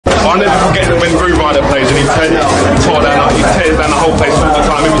I'll never forget when Grooverider plays and he tears down the whole place all the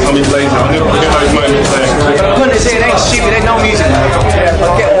time every time he plays it. I'll never forget those moments there. The point is, it ain't stupid, they know music.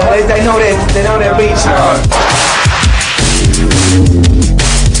 They know their beats.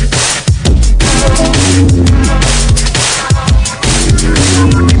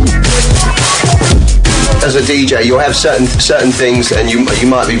 As a DJ, you'll have certain things, and you'll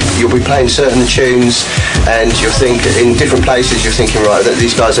be playing certain tunes, and you'll think in different places you're thinking, right, that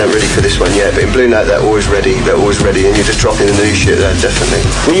these guys aren't ready for this one yet. But in Blue Note, they're always ready, and you're just dropping the new shit there, definitely.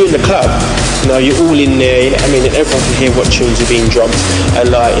 When you're in the club, you're all in there. I mean, everyone can hear what tunes are being dropped, and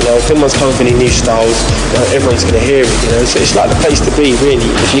if anyone's coming with any new styles, everyone's gonna hear it. So it's like the place to be, really.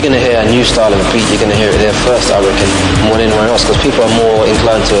 If you're gonna hear a new style of a beat, you're gonna hear it there first, I reckon, more than anywhere else, because people are more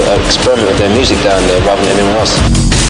inclined to experiment with their music down there rather than anywhere else.